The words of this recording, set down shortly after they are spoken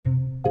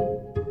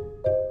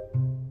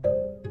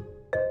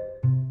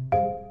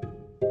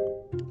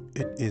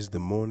Is the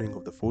morning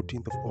of the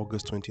 14th of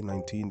August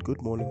 2019.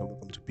 Good morning and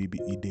welcome to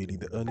PBE Daily,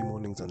 the early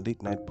mornings and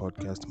late night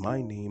podcast.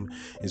 My name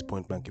is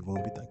Point Blank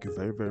Ivombi. Thank you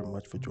very, very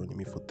much for joining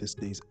me for this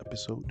day's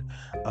episode.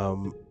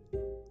 Um,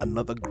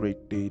 Another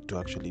great day to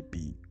actually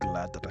be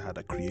glad that I had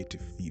a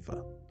creative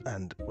fever.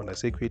 And when I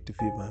say creative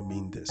fever, I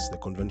mean this: the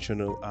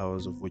conventional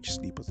hours of which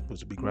sleep was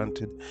supposed to be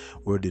granted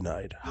were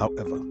denied.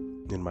 However,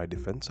 in my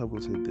defense, I will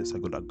say this: I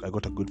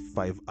got a good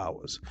 5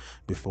 hours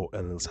before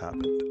else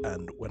happened,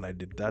 and when I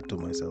did that to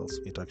myself,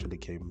 it actually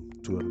came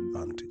to an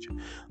advantage.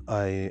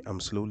 I am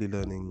slowly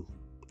learning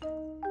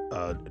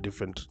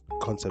different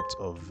concepts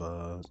of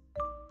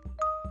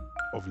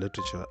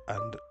literature,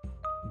 and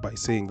by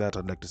saying that,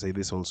 I'd like to say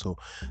this also,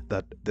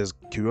 that there's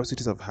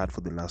curiosities I've had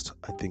for the last,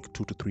 I think,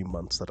 2 to 3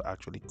 months that are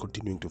actually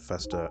continuing to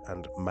fester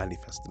and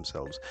manifest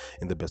themselves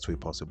in the best way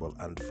possible.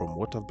 And from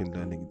what I've been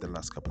learning the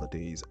last couple of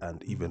days,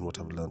 and even what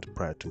I've learned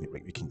prior to me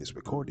making this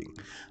recording,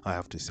 I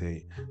have to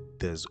say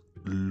there's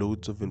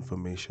loads of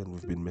information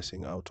we've been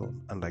missing out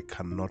on, and I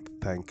cannot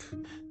thank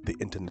the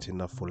internet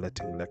enough for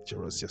letting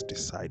lecturers just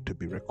decide to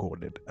be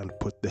recorded and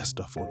put their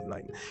stuff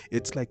online.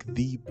 It's like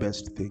the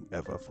best thing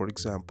ever. For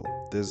example,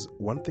 there's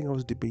one thing I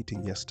was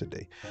debating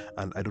yesterday,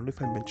 and I don't know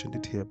if I mentioned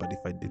it here, but if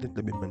I didn't,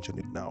 let me mention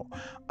it now.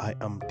 I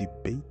am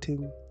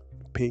debating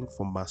paying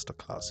for master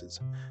classes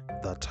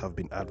that have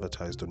been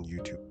advertised on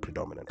YouTube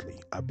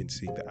predominantly. I've been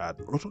seeing the ad,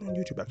 not only on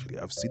YouTube actually,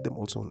 I've seen them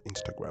also on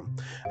Instagram.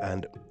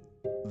 And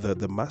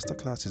the master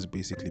class is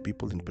basically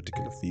people in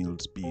particular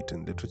fields, be it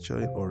in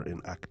literature or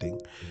in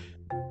acting,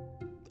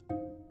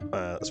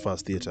 as far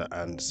as theatre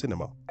and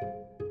cinema,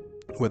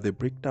 where they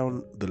break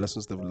down the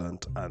lessons they've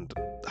learned and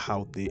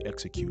how they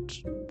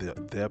execute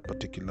their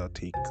particular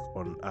take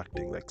on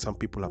acting. Like, some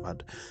people have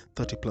had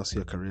 30 plus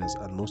year careers,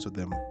 and most of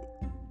them,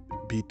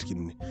 be it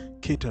in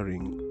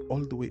catering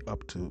all the way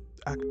up to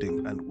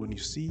acting. And when you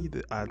see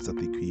the ads that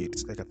they create,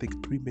 it's like, I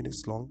think, 3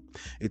 minutes long.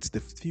 It's the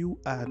few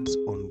ads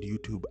on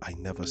YouTube I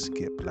never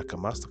skip, like a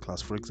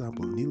masterclass. For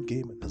example, Neil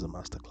Gaiman has a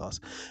masterclass,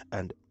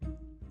 and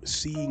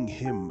seeing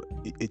him,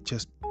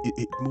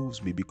 it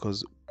moves me,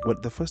 because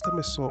the first time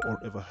I saw or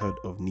ever heard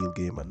of Neil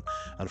Gaiman,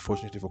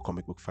 unfortunately for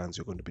comic book fans,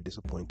 you're going to be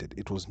disappointed.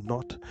 It was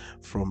not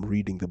from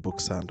reading the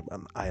book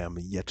Sandman. I am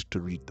yet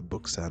to read the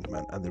book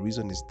Sandman, and the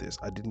reason is this: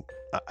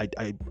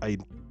 I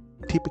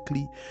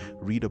typically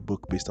read a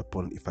book based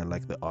upon if I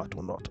like the art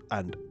or not,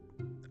 and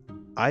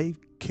I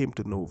came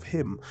to know of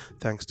him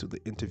thanks to the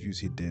interviews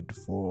he did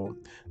for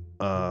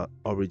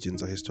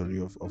Origins, a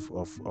history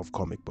of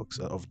comic books,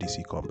 of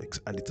DC Comics.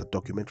 And it's a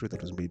documentary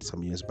that was made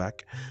some years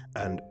back.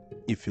 And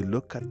if you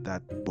look at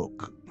that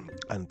book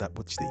and that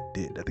which they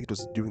did, I think it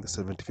was during the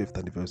 75th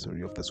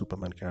anniversary of the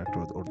Superman character,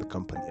 or the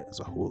company as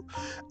a whole.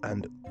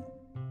 And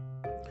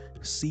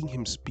seeing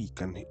him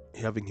speak and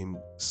having him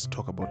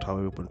talk about how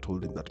everyone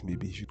told him that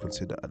maybe he should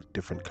consider a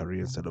different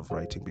career instead of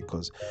writing,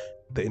 because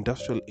the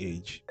industrial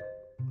age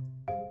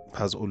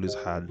has always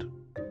had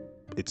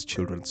its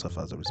children suffer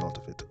as a result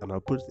of it. And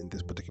I'll put it in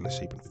this particular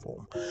shape and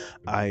form.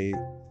 I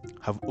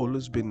have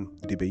always been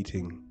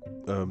debating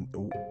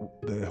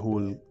the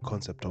whole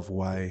concept of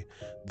why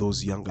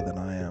those younger than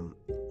I am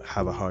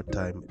have a hard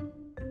time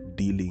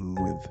dealing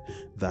with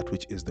that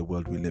which is the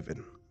world we live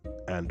in.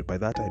 And by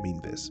that I mean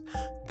this: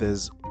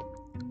 there's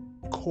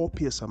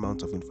copious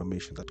amounts of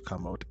information that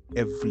come out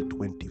every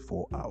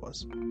 24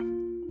 hours,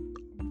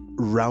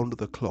 round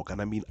the clock,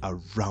 and I mean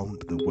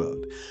around the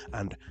world.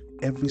 And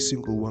every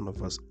single one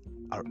of us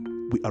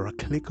we are a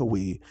click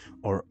away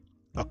or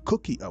a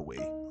cookie away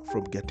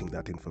from getting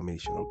that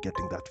information or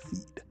getting that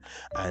feed.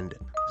 And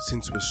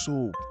since we're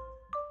so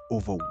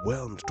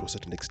overwhelmed, to a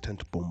certain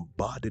extent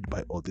bombarded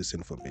by all this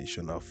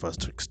information, our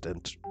first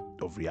extent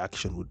of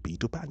reaction would be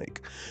to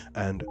panic.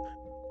 And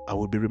I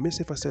would be remiss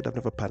if I said I've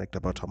never panicked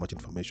about how much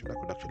information I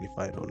could actually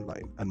find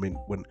online. I mean,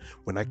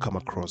 when I come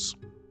across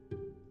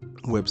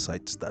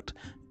websites that,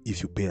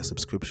 if you pay a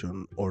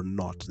subscription or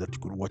not, that you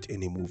could watch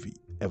any movie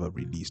ever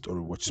released,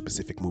 or watch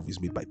specific movies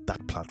made by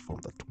that platform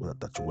that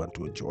you want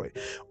to enjoy,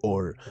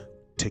 or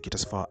take it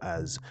as far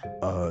as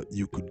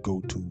you could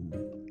go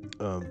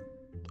to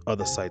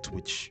other sites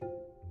which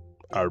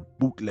are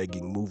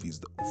bootlegging movies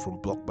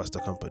from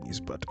blockbuster companies,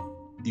 but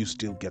you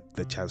still get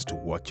the chance to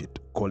watch it,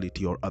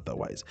 quality or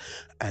otherwise.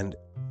 And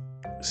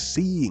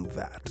seeing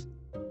that,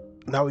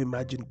 now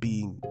imagine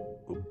being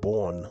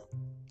born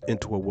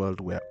into a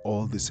world where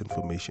all this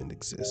information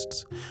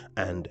exists,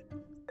 and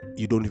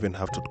you don't even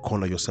have to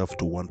corner yourself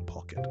to one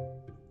pocket.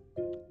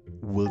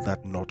 Will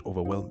that not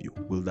overwhelm you?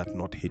 Will that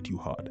not hit you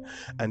hard?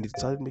 And it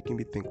started making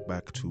me think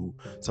back to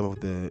some of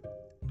the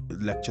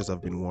lectures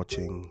I've been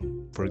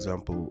watching, for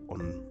example,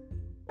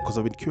 because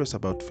I've been curious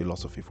about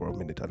philosophy for a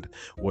minute and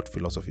what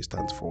philosophy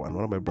stands for. And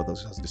one of my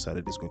brothers has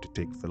decided he's going to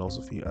take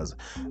philosophy as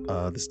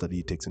the study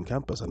he takes in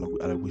campus,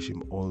 and I wish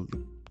him all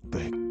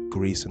the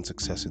grace and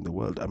success in the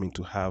world. I mean,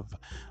 to have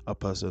a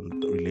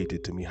person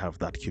related to me have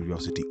that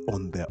curiosity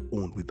on their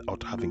own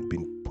without having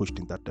been pushed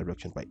in that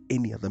direction by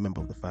any other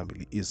member of the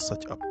family is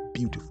such a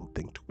beautiful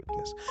thing to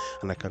witness.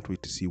 And I can't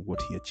wait to see what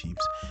he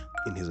achieves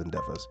in his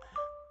endeavors.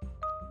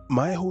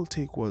 My whole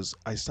take was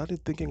I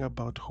started thinking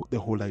about the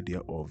whole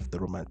idea of the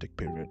romantic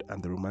period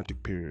and the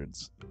romantic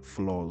period's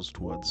flaws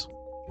towards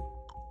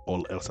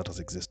all else that has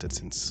existed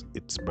since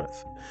its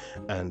birth.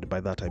 And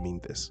by that I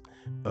mean this.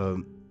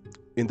 Um,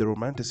 in the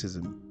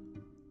romanticism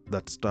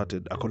that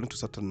started, according to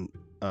certain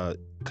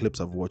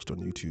clips I've watched on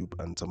YouTube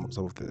and some of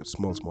the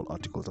small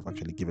articles I've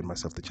actually given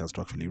myself the chance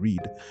to actually read,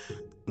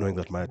 knowing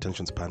that my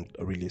attention span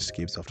really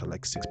escapes after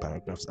like 6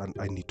 paragraphs, and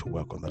I need to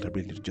work on that. I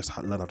really need to just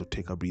learn how to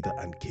take a breather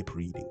and keep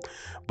reading.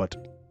 But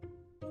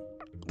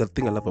the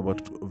thing I love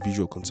about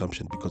visual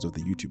consumption, because of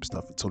the YouTube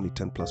stuff, it's only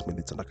 10 plus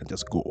minutes and I can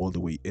just go all the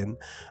way in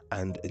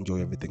and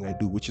enjoy everything I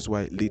do, which is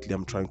why lately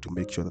I'm trying to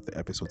make sure that the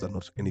episodes are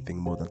not anything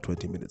more than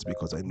 20 minutes,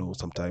 because I know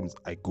sometimes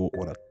I go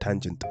on a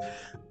tangent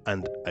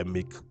and I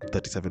make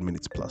 37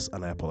 minutes plus,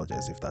 and I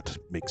apologize if that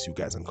makes you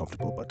guys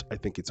uncomfortable, but I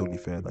think it's only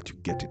fair that you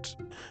get it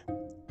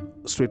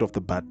straight off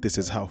the bat. This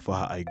is how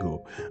far I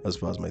go as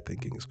far as my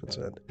thinking is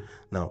concerned.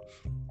 Now,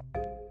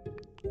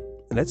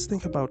 let's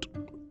think about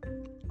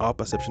our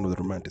perception of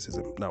the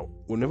romanticism. Now,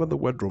 whenever the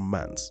word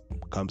romance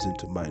comes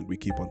into mind, we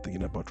keep on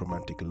thinking about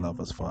romantic love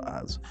as far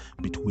as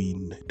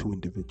between two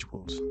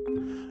individuals.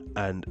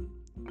 And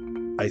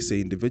I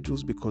say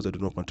individuals because I do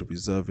not want to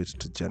reserve it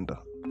to gender.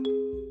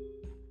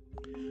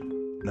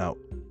 Now,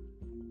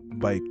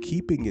 by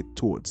keeping it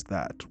towards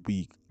that,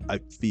 I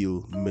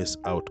feel miss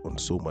out on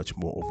so much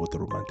more of what the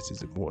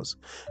romanticism was.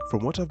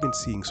 From what I've been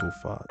seeing so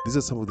far, these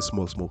are some of the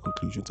small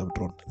conclusions I've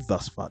drawn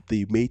thus far.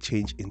 They may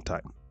change in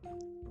time,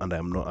 and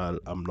I'm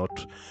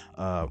not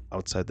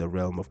outside the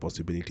realm of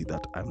possibility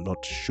that I'm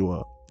not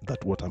sure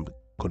that what I'm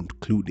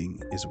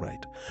concluding is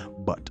right.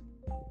 But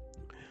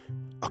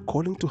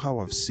according to how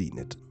I've seen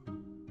it,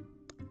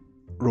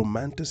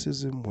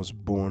 romanticism was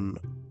born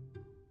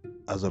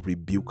as a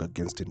rebuke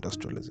against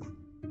industrialism.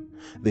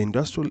 The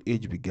industrial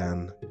age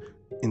began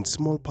in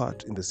small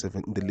part in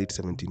the late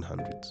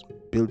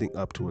 1700s, building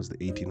up towards the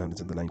 1800s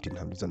and the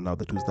 1900s, and now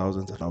the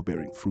 2000s are now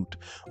bearing fruit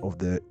of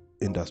the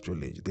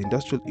industrial age. The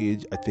industrial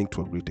age, I think,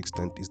 to a great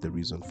extent, is the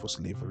reason for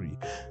slavery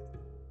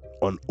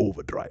on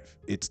overdrive.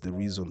 It's the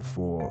reason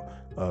for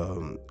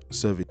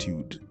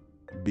servitude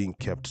being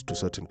kept to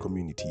certain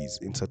communities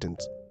in certain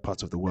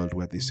parts of the world,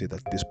 where they say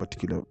that this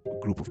particular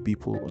group of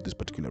people or this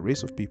particular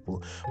race of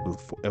people will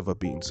forever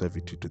be in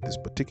servitude to this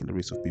particular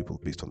race of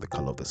people based on the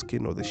color of the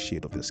skin or the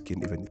shade of the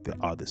skin, even if they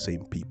are the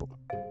same people.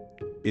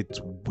 It's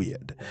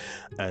weird.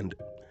 And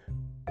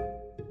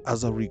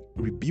as a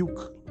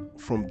rebuke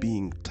from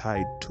being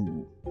tied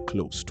too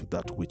close to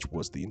that which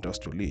was the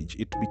industrial age,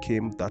 it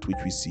became that which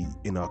we see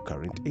in our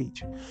current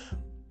age.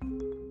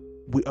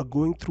 We are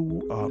going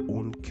through our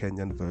own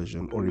Kenyan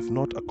version, or if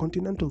not, a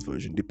continental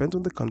version, depends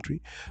on the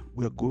country.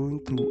 We are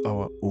going through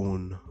our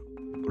own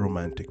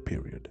romantic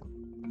period.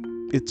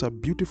 It's a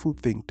beautiful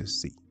thing to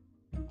see.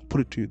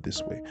 Put it to you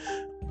this way.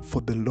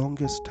 For the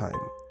longest time,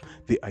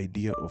 the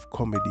idea of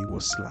comedy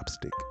was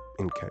slapstick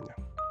in Kenya.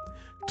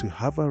 To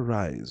have a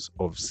rise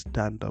of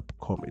stand-up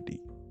comedy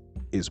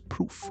is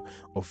proof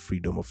of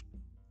freedom of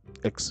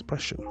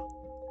expression.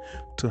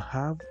 To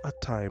have a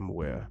time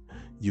where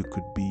you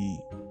could be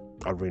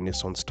a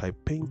Renaissance type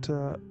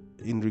painter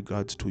in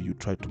regards to you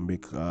try to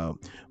make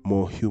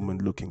more human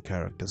looking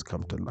characters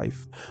come to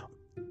life,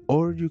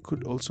 or you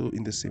could also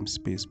in the same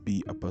space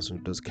be a person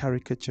who does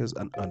caricatures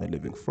and earn a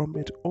living from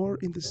it, or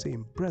in the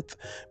same breath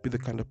be the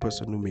kind of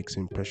person who makes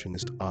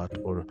impressionist art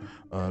or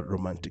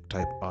romantic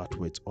type art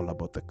where it's all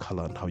about the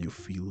color and how you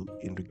feel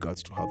in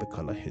regards to how the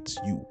color hits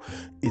you.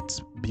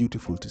 It's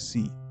beautiful to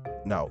see.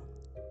 Now,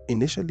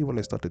 initially when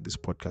I started this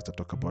podcast, I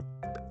talk about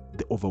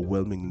the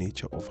overwhelming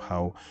nature of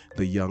how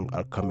the young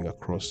are coming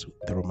across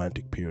the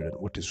romantic period and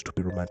what is to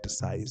be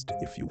romanticized,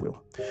 if you will.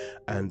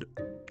 And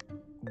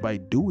by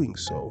doing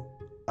so,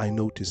 I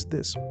noticed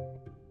this.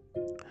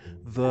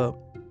 The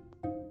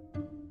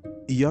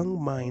young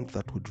mind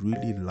that would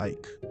really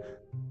like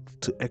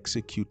to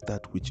execute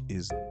that which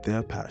is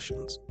their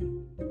passions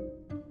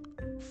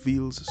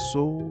feels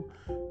so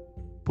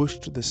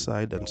pushed to the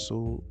side and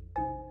so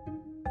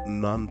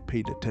none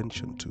paid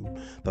attention to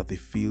that they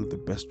feel the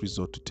best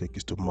resort to take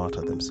is to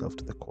martyr themselves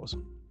to the cause.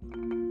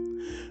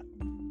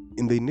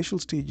 In the initial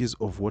stages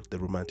of what the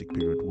romantic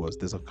period was,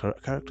 there's a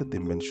character they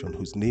mention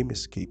whose name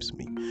escapes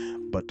me,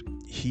 but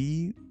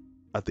he,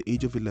 at the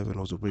age of 11,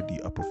 was already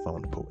a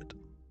profound poet.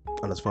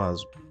 And as far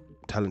as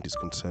talent is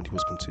concerned, he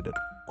was considered,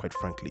 quite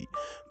frankly,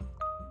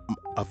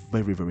 a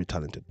very, very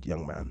talented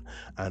young man.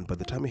 And by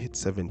the time he hit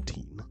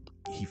 17,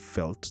 he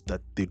felt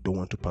that they don't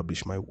want to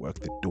publish my work,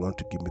 they don't want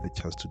to give me the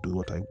chance to do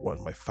what I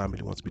want, my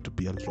family wants me to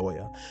be a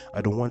lawyer,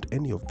 I don't want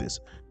any of this.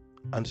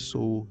 And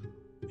so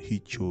he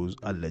chose,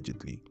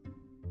 allegedly,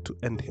 to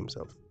end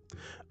himself.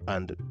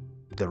 And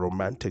the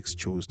romantics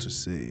chose to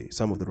say,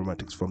 some of the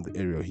romantics from the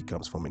area he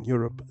comes from in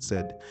Europe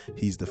said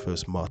he's the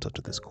first martyr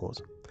to this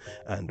cause.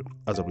 And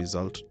as a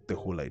result, the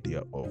whole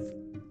idea of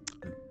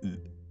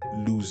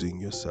losing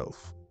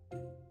yourself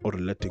or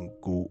letting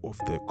go of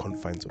the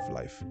confines of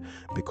life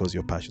because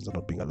your passions are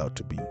not being allowed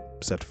to be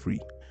set free,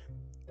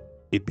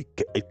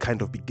 it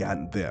kind of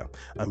began there.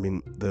 I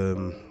mean,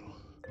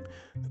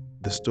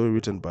 the story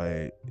written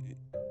by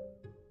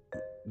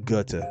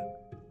Goethe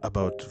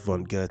about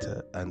von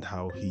Goethe and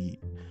how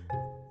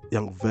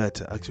young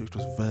Werther, actually it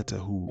was Werther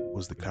who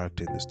was the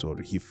character in the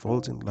story. He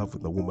falls in love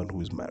with a woman who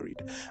is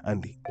married,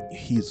 and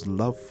his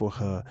love for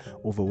her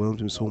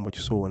overwhelms him so much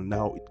so, and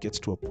now it gets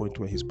to a point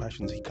where he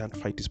can't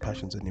fight his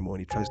passions anymore,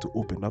 and he tries to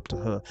open up to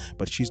her,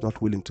 but she's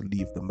not willing to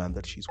leave the man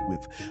that she's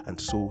with, and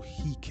so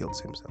he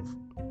kills himself.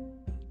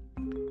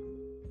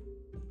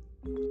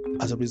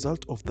 As a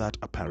result of that,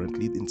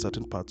 apparently, in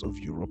certain parts of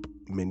Europe,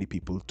 many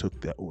people took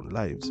their own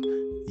lives,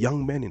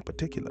 young men in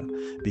particular,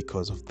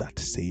 because of that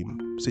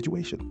same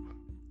situation.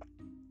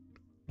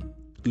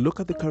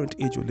 Look at the current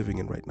age we're living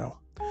in right now.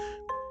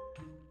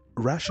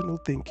 Rational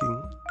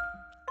thinking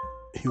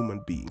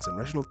human beings and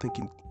rational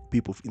thinking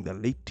people in their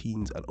late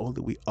teens and all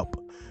the way up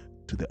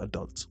to the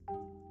adults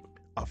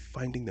are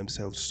finding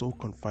themselves so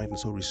confined and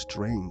so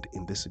restrained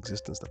in this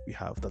existence that we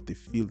have that they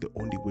feel the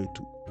only way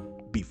to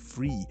be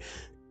free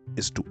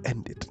is to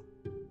end it.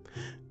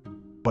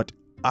 But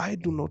I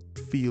do not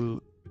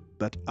feel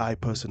that I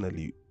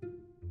personally,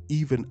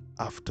 even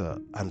after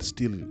and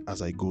still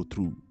as I go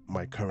through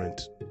my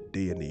current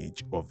day and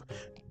age of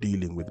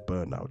dealing with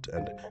burnout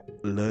and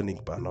learning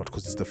burnout,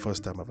 because it's the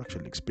first time I've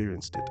actually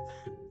experienced it,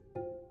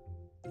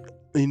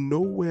 in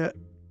nowhere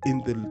in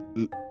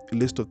the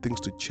list of things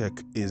to check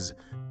is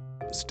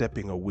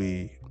stepping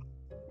away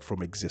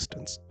from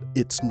existence.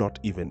 It's not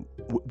even,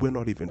 we're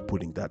not even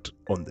putting that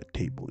on the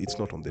table. It's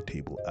not on the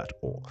table at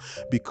all,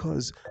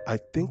 because I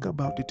think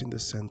about it in the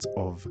sense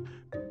of,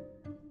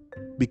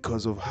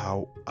 because of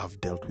how I've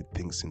dealt with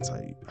things since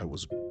I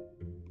was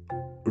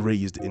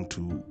raised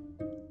into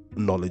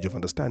knowledge of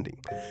understanding.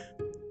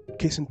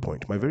 Case in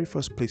point, my very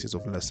first places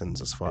of lessons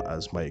as far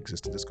as my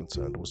existence is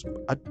concerned was,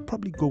 I'd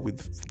probably go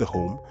with the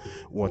home,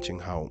 watching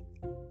how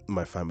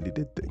my family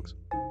did things.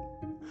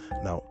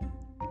 Now,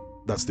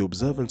 that's the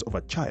observance of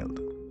a child.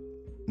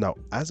 Now,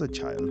 as a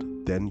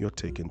child, then you're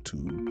taken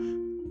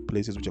to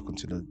places which are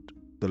considered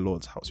the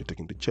Lord's house. You're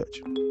taken to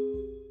church.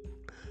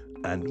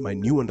 And my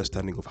new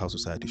understanding of how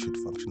society should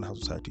function, how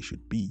society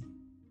should be,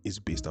 is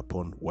based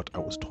upon what I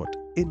was taught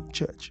in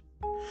church.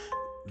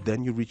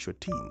 Then you reach your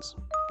teens.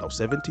 Now,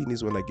 17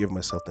 is when I gave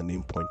myself the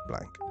name Point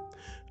Blank.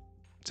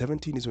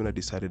 17 is when I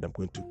decided I'm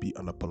going to be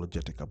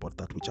unapologetic about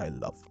that which I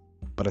love.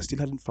 But I still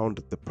hadn't found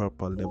the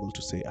proper level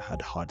to say I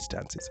had hard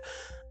stances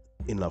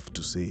enough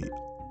to say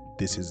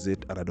this is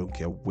it and I don't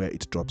care where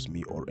it drops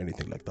me or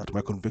anything like that. My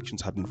convictions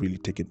hadn't really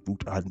taken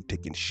root, I hadn't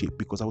taken shape,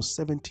 because I was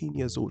 17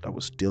 years old. I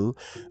was still,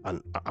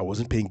 and I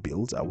wasn't paying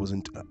bills, I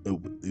wasn't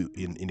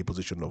in a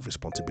position of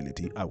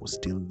responsibility. I was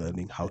still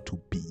learning how to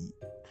be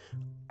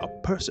a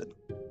person.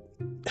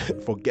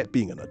 Forget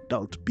being an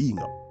adult, being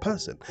a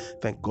person.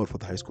 Thank God for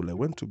the high school I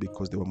went to,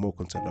 because they were more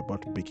concerned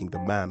about making the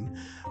man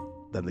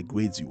than the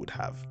grades you would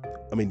have.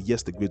 I mean,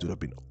 yes, the grades would have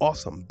been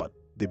awesome, but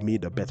they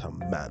made a better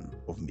man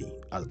of me,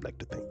 I'd like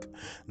to think.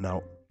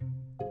 Now,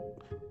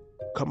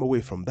 come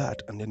away from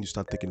that, and then you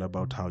start thinking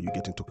about how you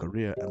get into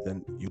career, and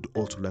then you'd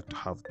also like to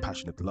have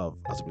passionate love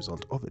as a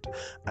result of it.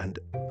 And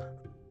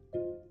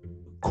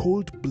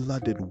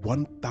cold-blooded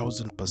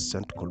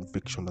 1000%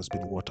 conviction has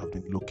been what I've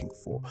been looking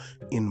for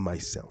in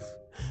myself,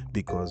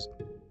 because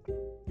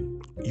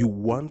you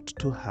want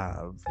to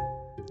have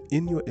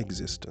in your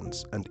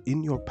existence and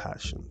in your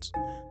passions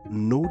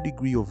no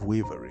degree of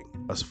wavering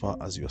as far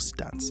as your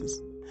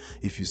stances.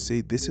 If you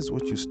say this is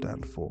what you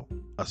stand for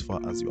as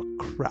far as your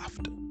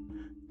craft,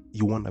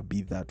 you want to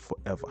be that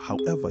forever.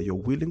 However, you're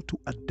willing to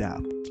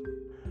adapt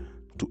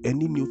to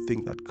any new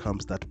thing that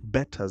comes that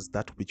betters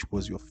that which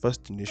was your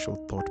first initial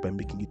thought by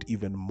making it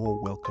even more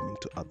welcoming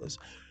to others.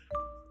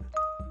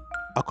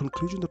 A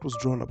conclusion that was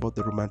drawn about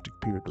the romantic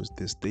period was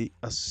this: they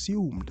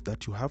assumed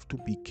that you have to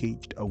be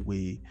caged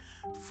away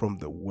from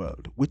the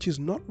world, which is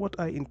not what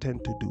I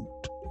intend to do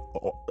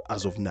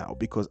as of now,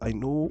 because I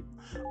know,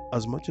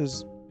 as much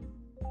as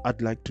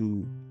I'd like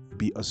to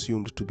be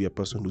assumed to be a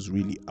person who's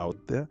really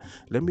out there,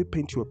 let me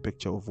paint you a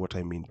picture of what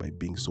I mean by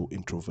being so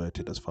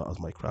introverted as far as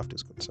my craft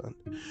is concerned.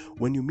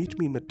 When you meet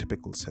me in a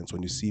typical sense,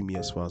 when you see me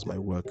as far as my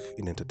work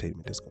in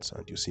entertainment is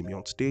concerned, you see me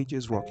on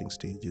stages, rocking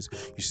stages,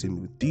 you see me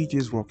with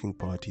DJs rocking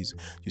parties,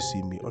 you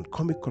see me on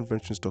comic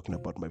conventions talking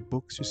about my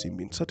books, you see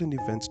me in certain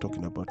events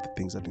talking about the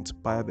things that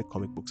inspire the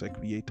comic books I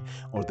create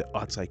or the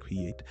arts I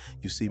create,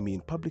 you see me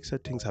in public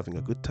settings having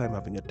a good time,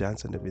 having a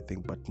dance and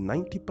everything, but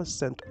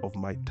 90% of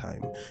my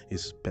time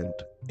is spent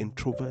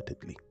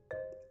introvertedly.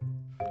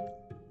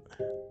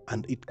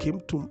 And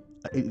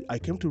I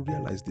came to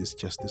realize this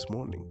just this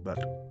morning,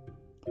 that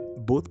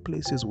both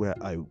places where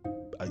I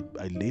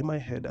lay my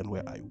head and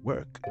where I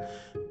work,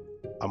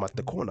 I'm at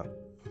the corner.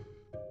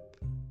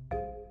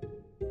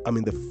 I'm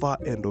in the far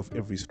end of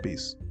every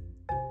space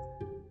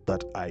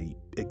that I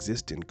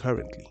exist in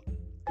currently.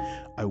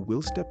 I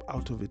will step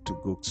out of it to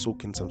go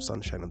soak in some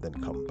sunshine and then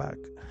come back,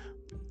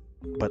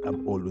 but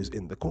I'm always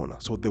in the corner.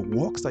 So the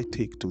walks I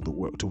take to the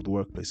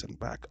workplace and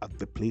back are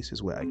the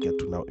places where I get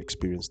to now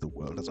experience the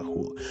world as a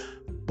whole.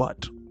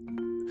 But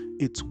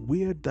It's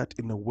weird that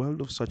in a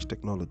world of such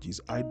technologies,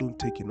 I don't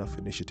take enough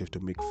initiative to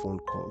make phone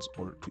calls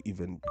or to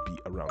even be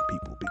around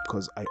people,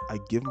 because I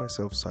give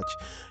myself such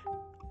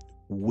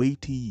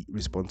weighty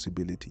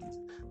responsibilities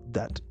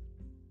that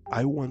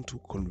I want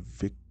to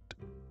convict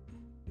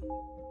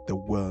the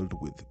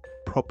world with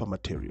proper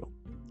material.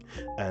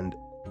 And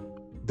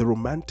the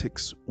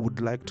romantics would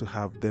like to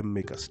have them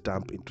make a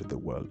stamp into the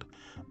world,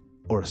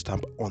 or a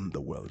stamp on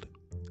the world,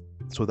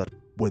 so that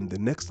when the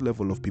next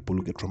level of people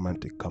who get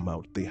romantic come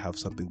out, they have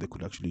something they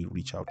could actually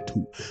reach out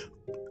to.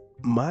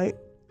 My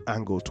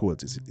angle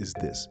towards it is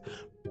this: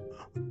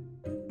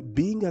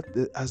 being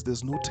as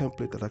there's no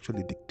template that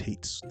actually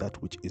dictates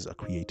that which is a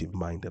creative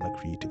mind and a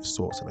creative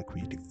source and a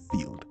creative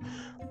field,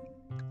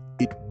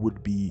 it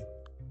would be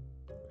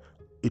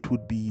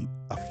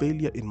a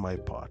failure in my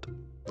part.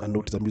 And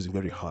notice I'm using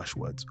very harsh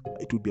words.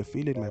 It would be a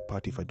failure in my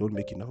part if I don't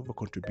make enough of a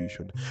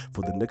contribution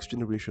for the next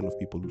generation of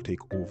people who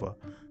take over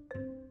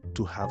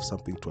to have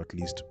something to at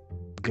least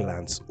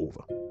glance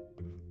over.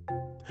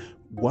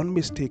 One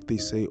mistake they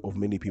say of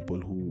many people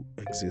who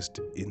exist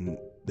in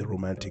the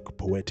romantic,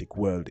 poetic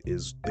world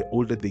is the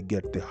older they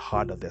get, the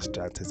harder their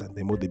stances, and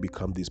the more they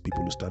become these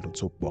people who stand on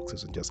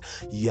soapboxes and just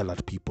yell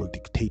at people,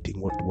 dictating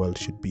what the world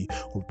should be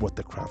or what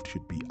the craft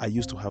should be. I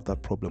used to have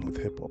that problem with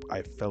hip-hop.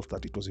 I felt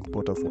that it was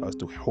important for us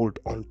to hold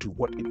on to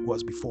what it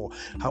was before.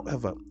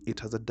 However, it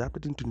has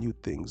adapted into new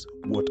things.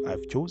 What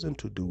I've chosen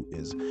to do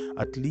is,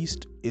 at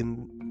least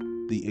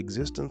in the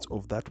existence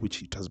of that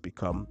which it has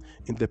become,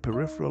 in the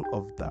peripheral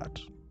of that,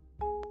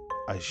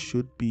 I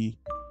should be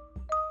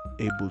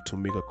able to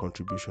make a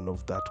contribution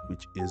of that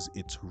which is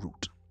its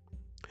root.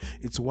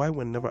 It's why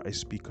whenever I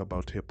speak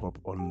about hip-hop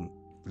on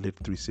Lit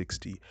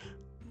 360,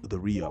 the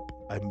re-up,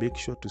 I make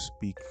sure to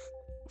speak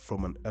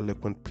from an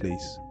eloquent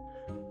place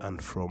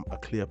and from a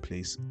clear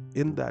place,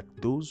 in that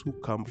those who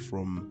come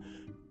from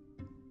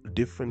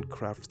different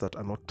crafts that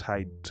are not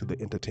tied to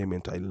the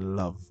entertainment I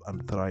love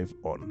and thrive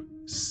on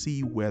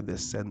see where the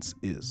sense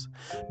is,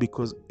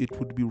 because it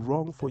would be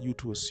wrong for you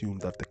to assume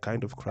that the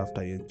kind of craft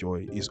I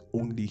enjoy is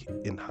only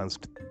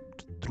enhanced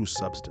through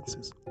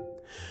substances.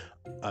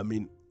 I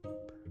mean,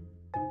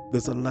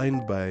 there's a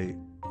line by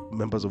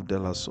members of De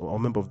La Soul, or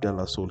member of De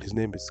La Soul, his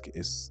name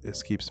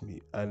escapes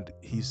me, and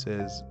he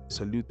says,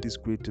 "Salute these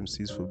great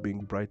MCs for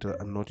being brighter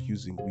and not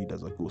using weed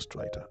as a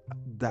ghostwriter."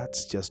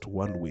 That's just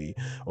one way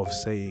of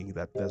saying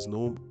that there's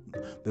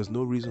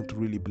no reason to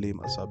really blame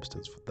a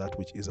substance for that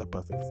which is a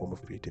perfect form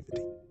of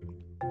creativity.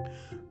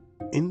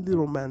 In the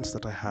romance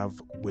that I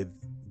have with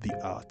the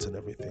arts and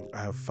everything,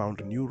 I have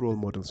found new role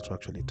models to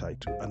actually tie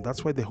to, and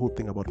that's why the whole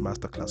thing about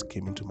masterclass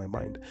came into my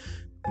mind.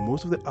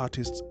 Most of the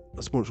artists,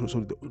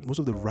 most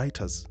of the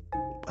writers,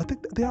 I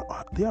think they are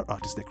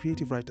artists, they're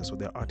creative writers, so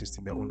they're artists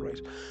in their own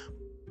right.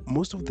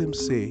 Most of them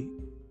say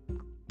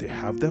they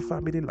have their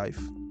family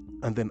life,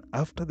 and then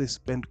after they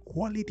spend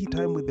quality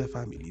time with their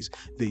families,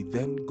 they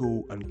then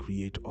go and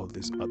create all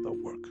this other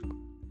work,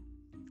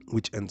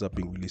 which ends up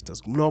being released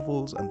as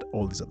novels and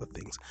all these other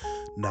things.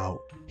 Now,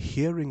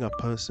 hearing a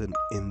person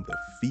in the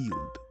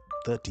field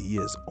 30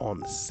 years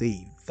on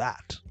say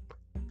that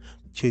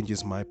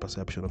changes my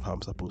perception of how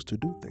I'm supposed to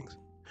do things.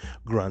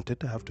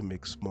 Granted, I have to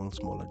make small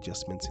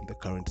adjustments in the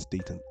current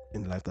state and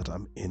in life that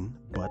I'm in,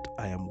 but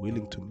I am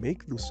willing to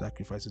make those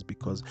sacrifices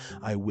because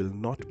I will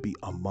not be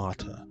a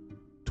martyr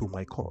to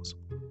my cause.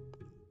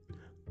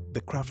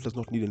 The craft does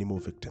not need any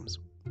more victims.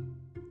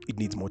 It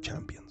needs more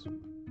champions.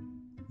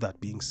 That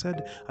being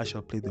said, I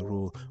shall play the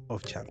role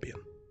of champion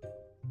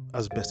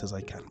as best as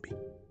I can be.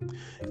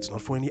 It's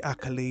not for any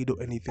accolade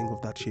or anything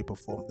of that shape or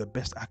form. The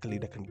best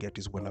accolade I can get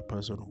is when a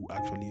person who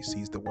actually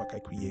sees the work I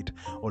create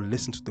or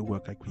listens to the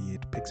work I create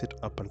picks it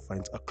up and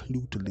finds a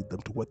clue to lead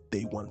them to what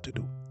they want to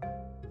do.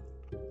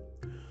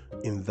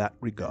 In that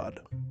regard,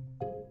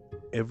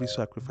 every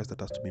sacrifice that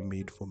has to be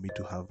made for me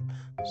to have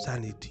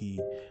sanity,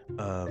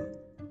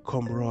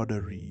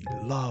 camaraderie,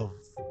 love,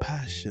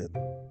 passion,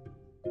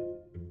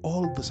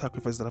 all the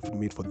sacrifices that have to be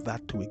made for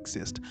that to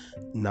exist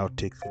now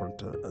they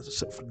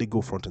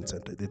go front and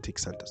center. They take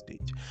center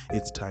stage.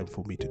 It's time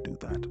for me to do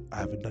that. I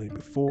haven't done it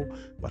before,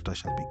 but I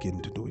shall begin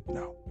to do it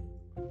now.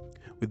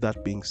 With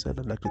that being said,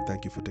 I'd like to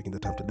thank you for taking the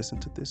time to listen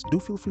to this.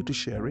 Do feel free to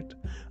share it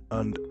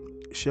and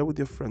share with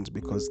your friends,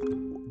 because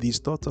these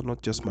thoughts are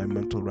not just my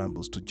mental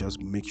rambles to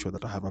just make sure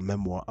that I have a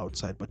memoir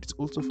outside, but it's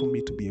also for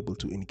me to be able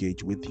to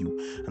engage with you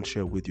and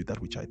share with you that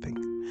which I think.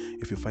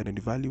 If you find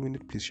any value in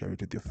it, please share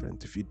it with your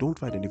friends. If you don't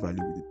find any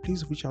value with it,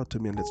 please reach out to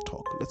me and let's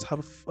talk. Let's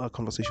have a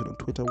conversation on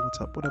Twitter,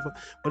 WhatsApp,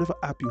 whatever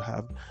app you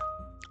have.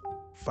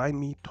 Find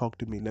me, talk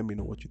to me, let me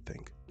know what you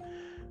think.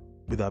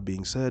 With that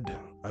being said,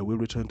 I will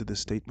return to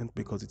this statement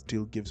because it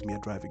still gives me a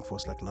driving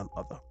force like none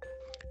other.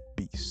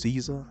 Be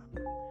Caesar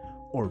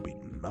or be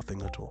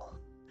nothing at all.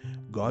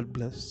 God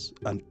bless,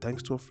 and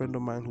thanks to a friend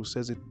of mine who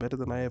says it better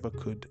than I ever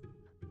could,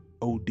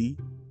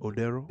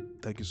 Odero.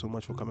 Thank you so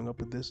much for coming up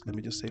with this. Let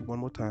me just say it one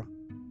more time.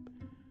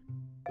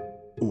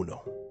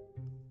 Uno.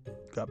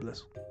 God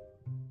bless.